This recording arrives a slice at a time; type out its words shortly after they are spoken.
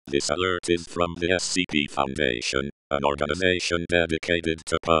This alert is from the SCP Foundation, an organization dedicated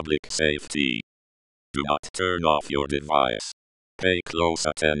to public safety. Do not turn off your device. Pay close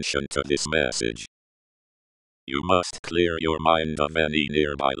attention to this message. You must clear your mind of any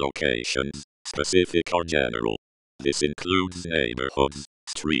nearby locations, specific or general. This includes neighborhoods,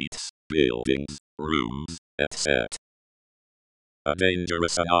 streets, buildings, rooms, etc. A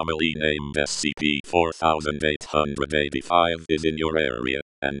dangerous anomaly named SCP-4885 is in your area,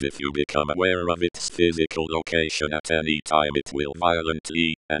 and if you become aware of its physical location at any time, it will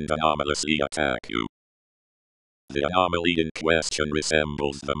violently and anomalously attack you. The anomaly in question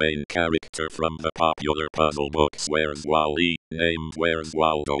resembles the main character from the popular puzzle books Where's Wally, named Where's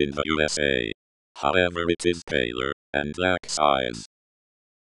Waldo in the USA. However, it is paler and lacks eyes.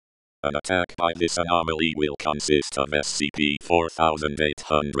 An attack by this anomaly will consist of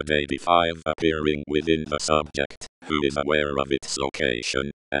SCP-4885 appearing within the subject, who is aware of its location,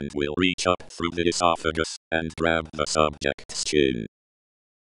 and will reach up through the esophagus and grab the subject's chin.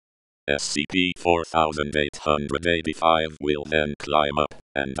 SCP-4885 will then climb up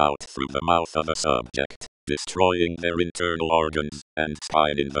and out through the mouth of the subject, destroying their internal organs and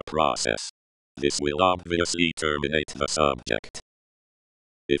spine in the process. This will obviously terminate the subject.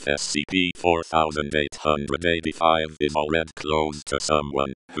 If SCP-4885 is already close to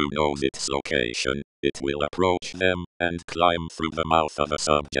someone who knows its location, it will approach them and climb through the mouth of the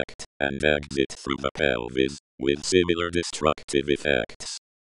subject and exit through the pelvis, with similar destructive effects.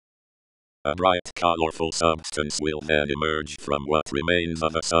 A bright, colorful substance will then emerge from what remains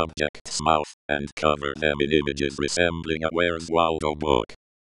of a subject's mouth and cover them in images resembling a Where's Waldo book.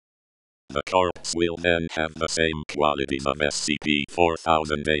 The corpse will then have the same qualities of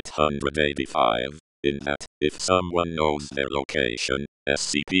SCP-4885, in that, if someone knows their location,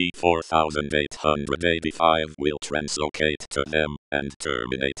 SCP-4885 will translocate to them and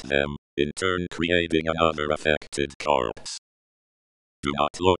terminate them, in turn creating another affected corpse. Do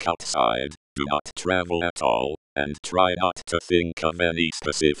not look outside, do not travel at all, and try not to think of any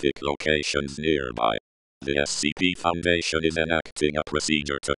specific locations nearby. The SCP Foundation is enacting a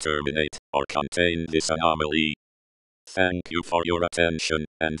procedure to terminate or contain this anomaly. Thank you for your attention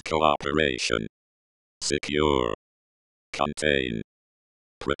and cooperation. Secure. Contain.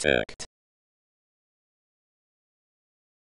 Protect.